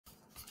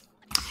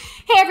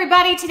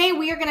everybody, today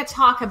we are going to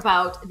talk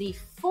about the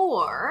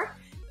 4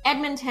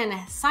 Edmonton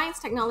science,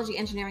 technology,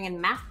 engineering, and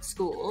math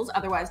schools,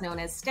 otherwise known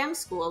as STEM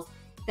schools,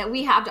 that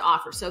we have to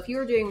offer. So if you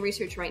are doing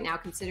research right now,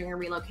 considering a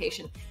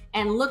relocation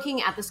and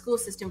looking at the school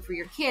system for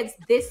your kids,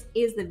 this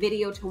is the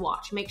video to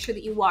watch. Make sure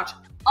that you watch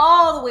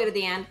all the way to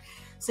the end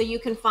so you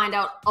can find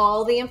out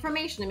all the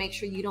information and make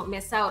sure you don't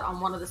miss out on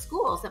one of the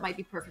schools that might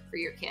be perfect for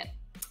your kid.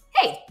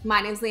 Hey,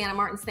 my name is Leanna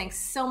Martens. Thanks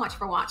so much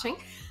for watching.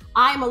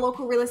 I am a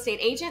local real estate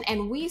agent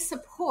and we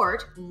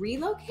support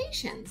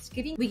relocations.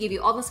 We give you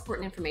all the support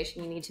and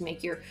information you need to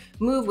make your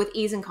move with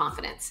ease and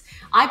confidence.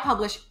 I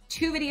publish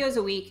 2 videos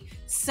a week,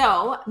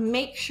 so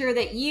make sure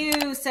that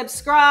you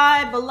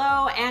subscribe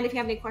below. And if you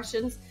have any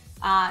questions,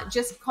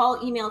 just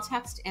call, email,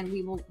 text, and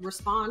we will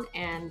respond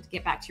and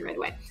get back to you right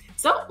away.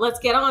 So let's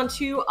get on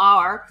to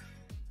our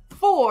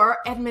 4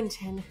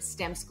 Edmonton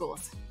STEM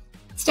schools.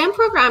 STEM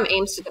program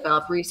aims to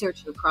develop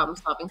research and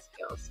problem-solving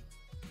skills,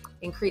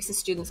 increases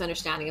students'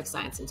 understanding of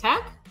science and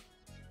tech,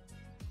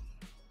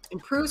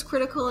 improves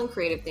critical and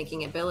creative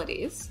thinking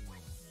abilities,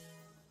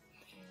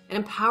 and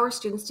empowers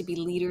students to be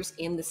leaders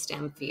in the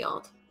STEM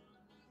field.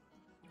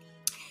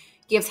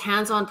 Gives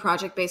hands-on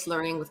project-based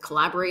learning with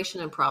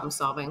collaboration and problem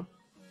solving.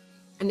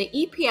 And the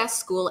EPS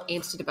school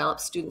aims to develop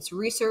students'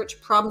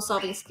 research,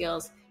 problem-solving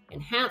skills,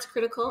 enhance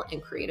critical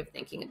and creative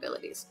thinking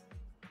abilities.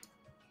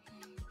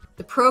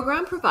 The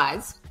program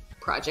provides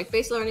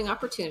project-based learning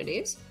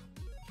opportunities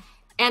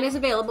and is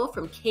available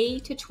from K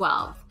to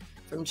 12,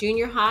 from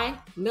junior high,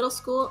 middle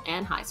school,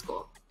 and high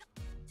school.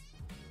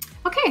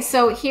 Okay,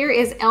 so here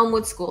is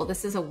Elmwood School.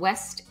 This is a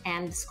West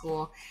End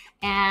school,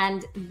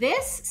 and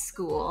this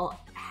school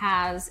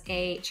has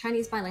a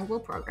Chinese bilingual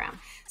program.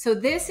 So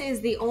this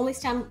is the only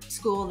STEM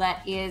school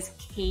that is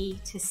K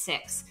to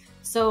 6.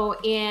 So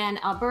in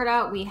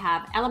Alberta, we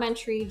have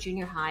elementary,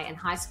 junior high, and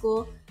high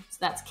school. So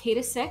that's K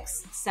to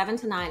 6, 7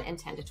 to 9, and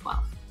 10 to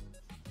 12.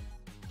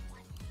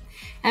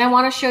 And I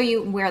want to show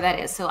you where that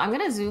is. So I'm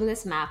going to zoom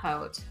this map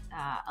out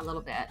a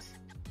little bit.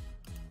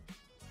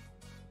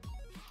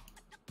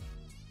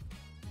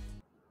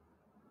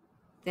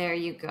 There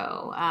you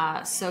go.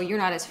 So you're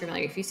not as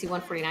familiar. If you see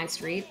 149th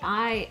Street,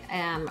 I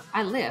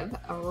live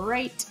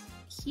right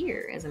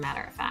here, as a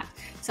matter of fact.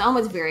 So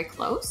Elmwood's very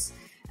close.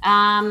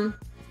 And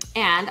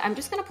I'm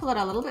just going to pull it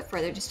a little bit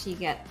further just so you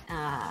get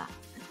kind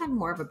of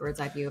more of a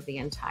bird's eye view of the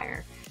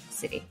entire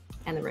city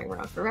and the ring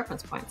road for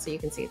reference points. So you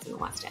can see it's in the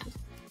West End.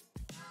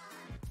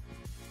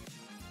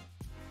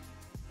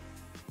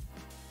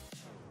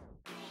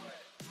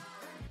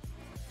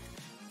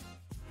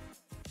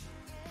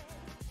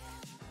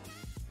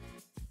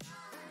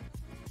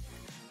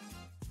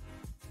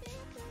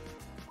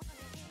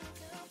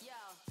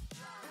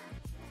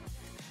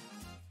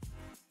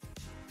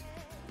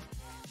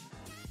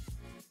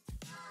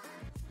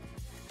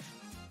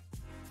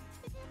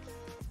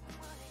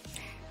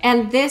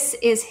 And this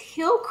is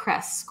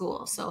Hillcrest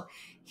School. So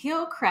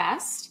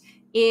Hillcrest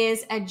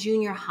is a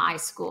junior high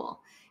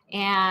school,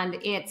 and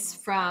it's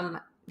from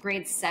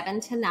grades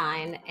 7 to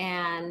 9.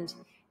 And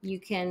you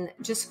can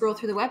just scroll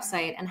through the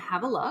website and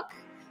have a look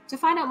to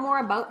find out more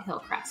about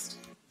Hillcrest.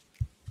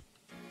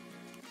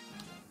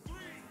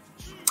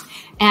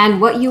 And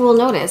what you will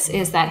notice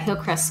is that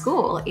Hillcrest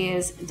School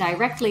is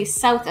directly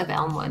south of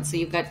Elmwood. So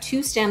you've got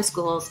 2 STEM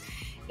schools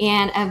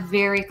in a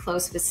very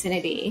close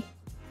vicinity.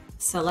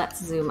 So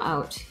let's zoom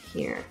out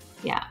here.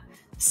 Yeah.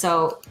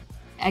 So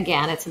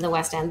again, it's in the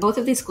West End. Both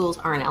of these schools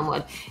are in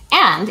Elmwood.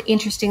 And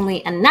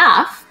interestingly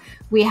enough,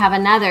 we have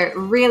another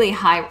really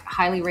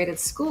highly rated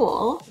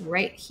school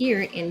right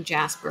here in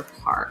Jasper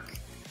Park,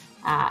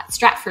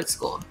 Stratford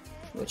School,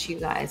 which you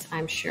guys,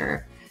 I'm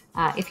sure,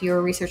 if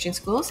you're researching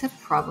schools, have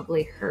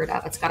probably heard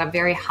of. It's got a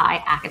very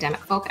high academic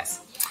focus.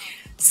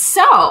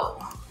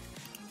 So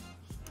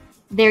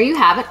there you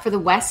have it for the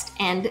West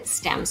End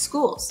STEM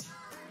schools.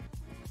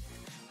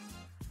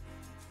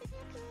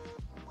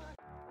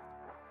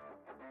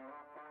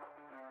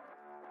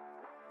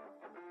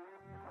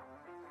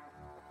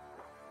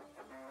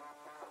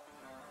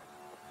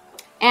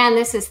 And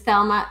this is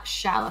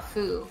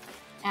Thelma-Chalafu.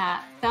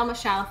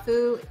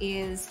 Thelma-Chalafu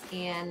is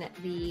in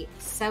the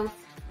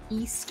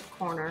southeast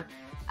corner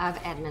of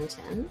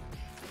Edmonton.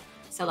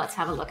 So let's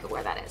have a look at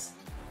where that is.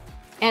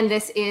 And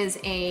this is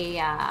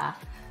a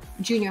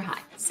junior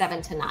high,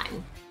 7 to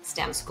 9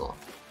 STEM school.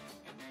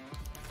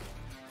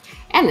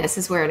 And this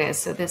is where it is.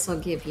 So this will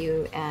give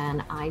you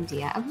an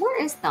idea of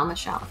where is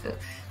Thelma-Chalafu.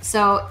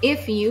 So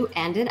if you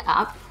ended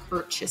up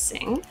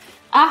purchasing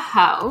a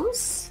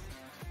house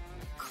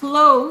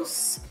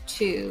close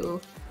to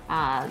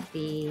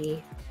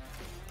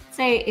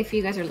say if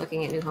you guys are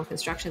looking at new home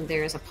construction,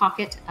 there's a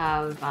pocket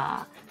of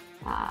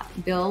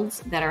builds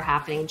that are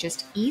happening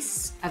just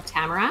east of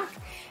Tamarack.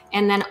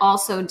 And then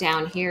also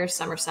down here,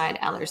 Summerside,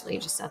 Ellerslie,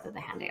 just south of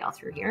the Handale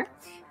through here.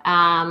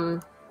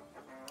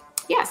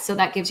 Yeah, so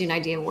that gives you an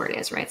idea of where it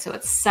is, right? So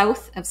it's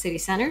south of city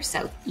center,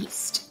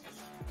 southeast.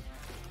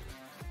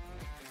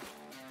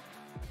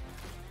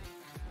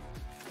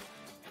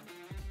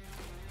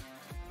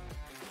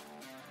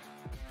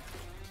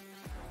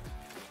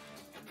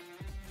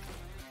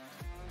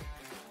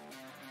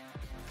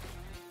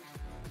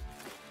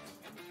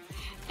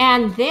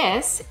 And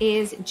this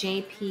is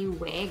J.P.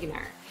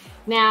 Wagner.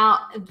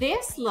 Now,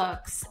 this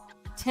looks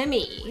to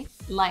me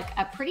like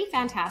a pretty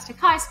fantastic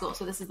high school.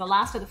 So this is the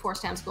last of the 4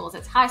 STEM schools.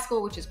 It's high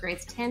school, which is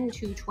grades 10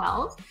 to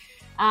 12.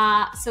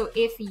 So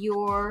if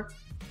your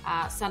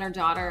son or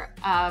daughter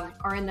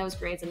are in those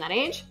grades in that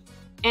age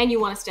and you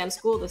want a STEM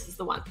school, this is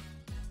the one.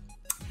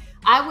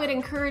 I would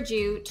encourage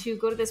you to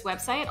go to this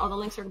website. All the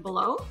links are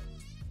below,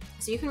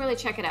 so you can really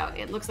check it out.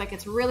 It looks like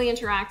it's really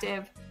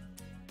interactive.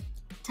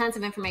 Tons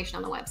of information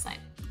on the website.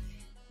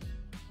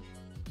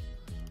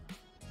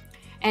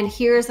 And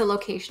here's the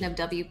location of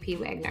W.P.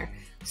 Wagner.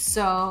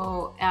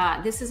 So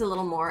this is a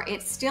little more.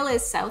 It still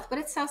is south, but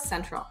it's south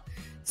central.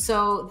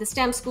 So the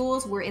STEM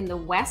schools were in the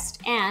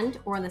West End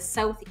or in the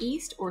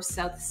southeast or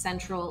south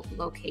central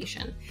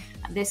location.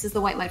 This is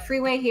the White Mud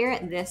Freeway here.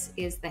 This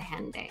is the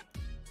Henday.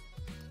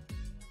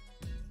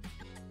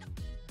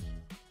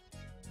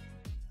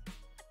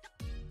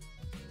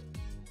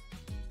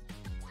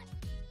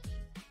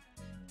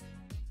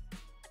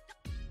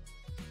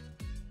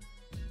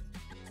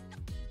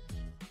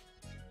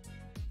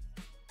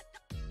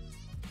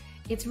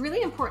 It's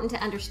really important to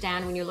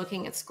understand when you're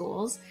looking at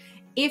schools,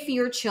 if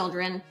your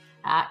children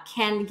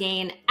can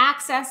gain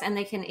access and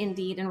they can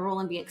indeed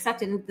enroll and be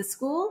accepted into the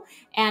school,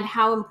 and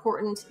how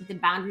important the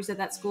boundaries of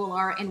that school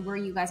are and where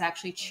you guys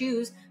actually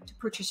choose to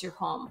purchase your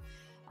home.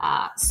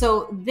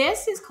 So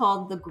this is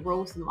called the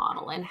growth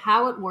model, and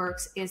how it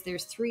works is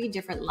there's 3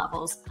 different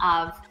levels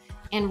of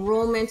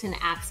enrollment and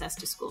access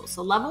to schools.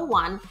 So level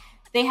 1,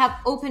 they have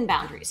open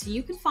boundaries. So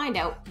you can find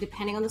out,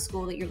 depending on the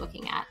school that you're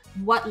looking at,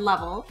 what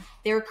level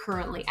they're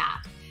currently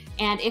at.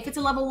 And if it's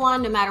a level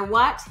 1, no matter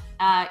what,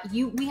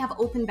 we have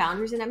open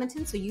boundaries in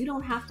Edmonton, so you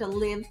don't have to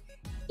live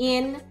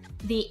in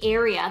the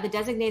area, the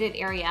designated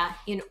area,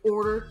 in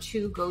order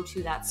to go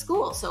to that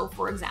school. So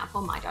for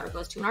example, my daughter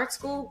goes to an art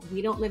school.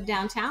 We don't live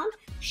downtown.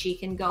 She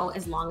can go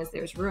as long as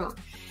there's room.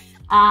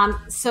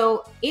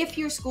 So if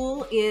your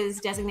school is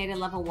designated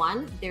level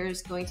 1,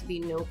 there's going to be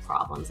no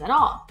problems at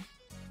all.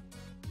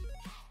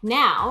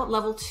 Now,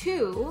 level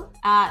 2,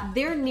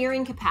 they're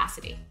nearing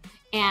capacity.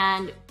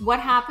 And what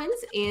happens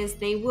is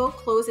they will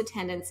close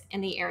attendance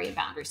in the area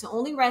boundary. So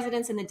only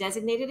residents in the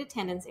designated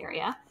attendance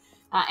area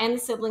and the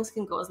siblings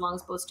can go as long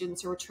as both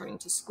students are returning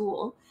to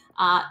school.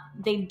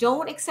 They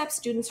don't accept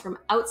students from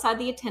outside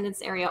the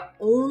attendance area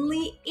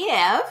only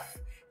if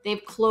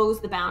they've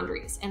closed the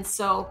boundaries. And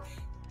so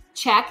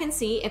check and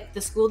see if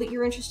the school that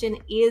you're interested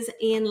in is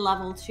in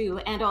level 2.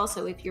 And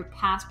also if you're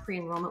past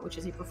pre-enrollment, which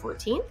is April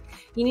 14th,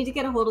 you need to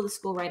get a hold of the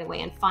school right away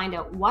and find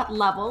out what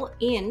level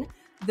in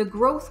the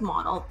growth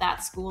model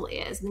that school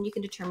is. And then you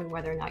can determine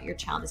whether or not your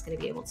child is going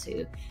to be able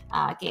to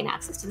gain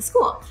access to the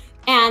school.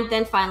 And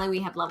then finally, we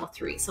have level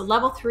 3. So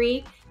level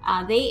 3,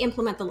 they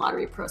implement the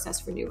lottery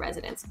process for new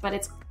residents, but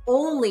it's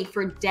only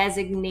for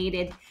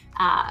designated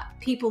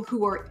people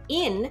who are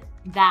in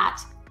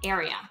that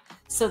area.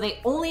 So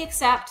they only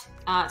accept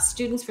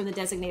students from the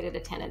designated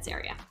attendance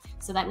area.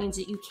 So that means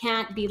that you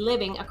can't be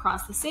living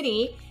across the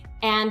city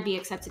and be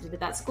accepted into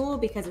that school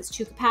because it's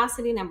to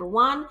capacity, number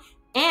 1,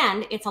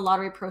 and it's a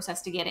lottery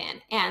process to get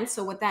in. And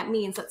so what that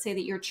means, let's say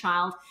that your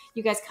child,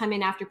 you guys come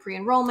in after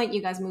pre-enrollment,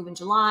 you guys move in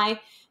July,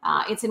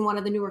 it's in one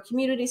of the newer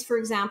communities, for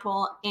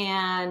example,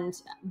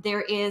 and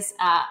there is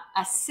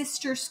a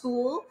sister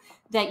school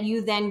that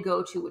you then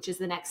go to, which is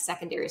the next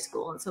secondary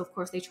school. And so of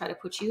course they try to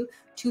put you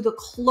to the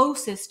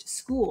closest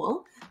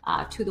school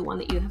to the one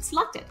that you have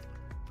selected.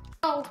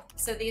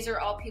 So these are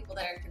all people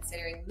that are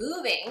considering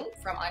moving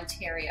from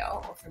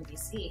Ontario or from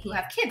BC who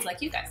have kids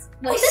like you guys.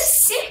 Oh,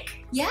 that's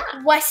sick. Yeah.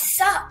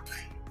 What's up?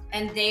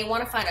 And they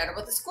want to find out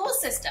about the school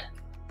system.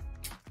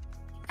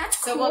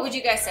 That's cool. So what would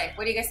you guys say?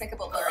 What do you guys think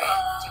about Laurier?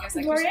 Do you guys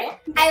like your school?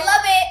 I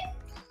love it.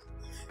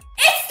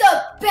 It's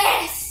the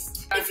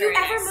best. Oh, if you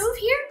ever nice. move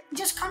here,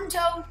 just come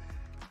to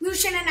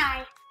Lucian and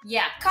I.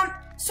 Yeah. Come.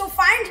 So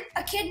find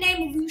a kid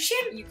named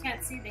Lucian. You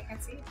can't see. They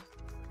can't see.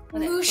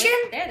 Lucian?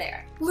 They're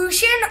there.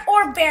 Lucian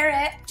or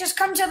Barrett. Just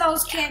come to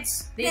those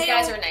kids. These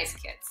guys are nice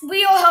kids.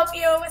 We will help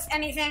you with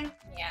anything.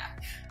 Yeah.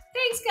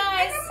 Thanks,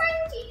 guys.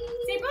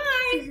 Say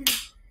bye.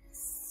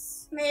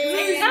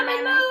 Come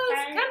and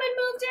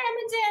move to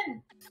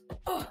Edmonton.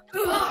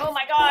 Oh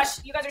my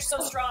gosh, you guys are so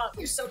strong.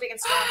 You're so big and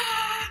strong.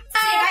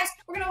 See you guys.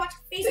 We're gonna watch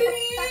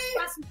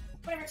Facebook.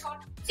 Whatever it's called.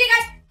 See you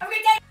guys. Have a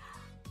great day.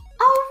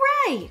 All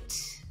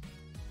right.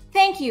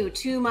 Thank you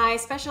to my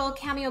special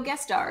cameo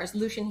guest stars,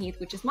 Lucian Heath,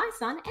 which is my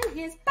son, and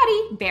his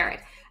buddy,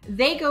 Barrett.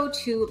 They go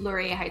to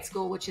Laurier High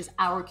School, which is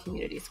our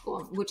community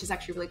school, which is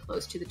actually really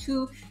close to the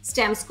 2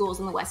 STEM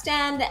schools in the West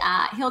End,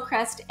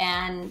 Hillcrest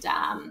and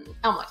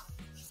Elmwood.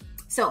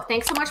 So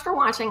thanks so much for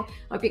watching.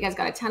 I hope you guys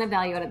got a ton of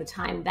value out of the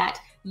time that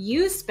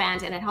you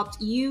spent, and it helped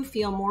you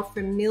feel more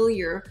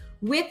familiar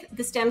with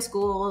the STEM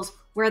schools,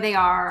 where they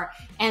are,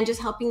 and just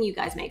helping you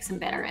guys make some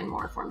better and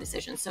more informed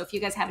decisions. So if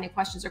you guys have any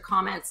questions or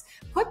comments,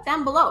 put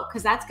them below,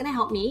 because that's going to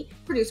help me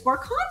produce more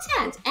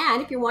content.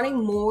 And if you're wanting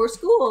more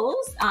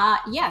schools,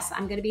 yes,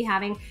 I'm going to be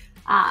having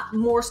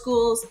more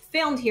schools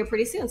filmed here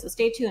pretty soon. So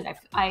stay tuned.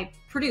 I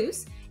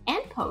produce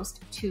and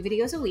post 2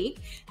 videos a week.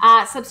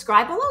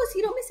 Subscribe below so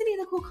you don't miss any of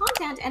the cool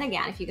content. And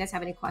again, if you guys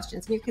have any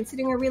questions and you're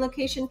considering a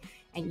relocation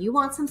and you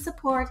want some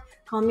support,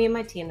 call me and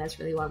my team. That's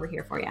really why we're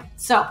here for you.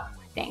 So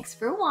thanks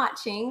for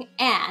watching,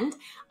 and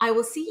I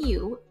will see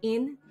you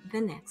in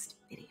the next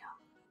video.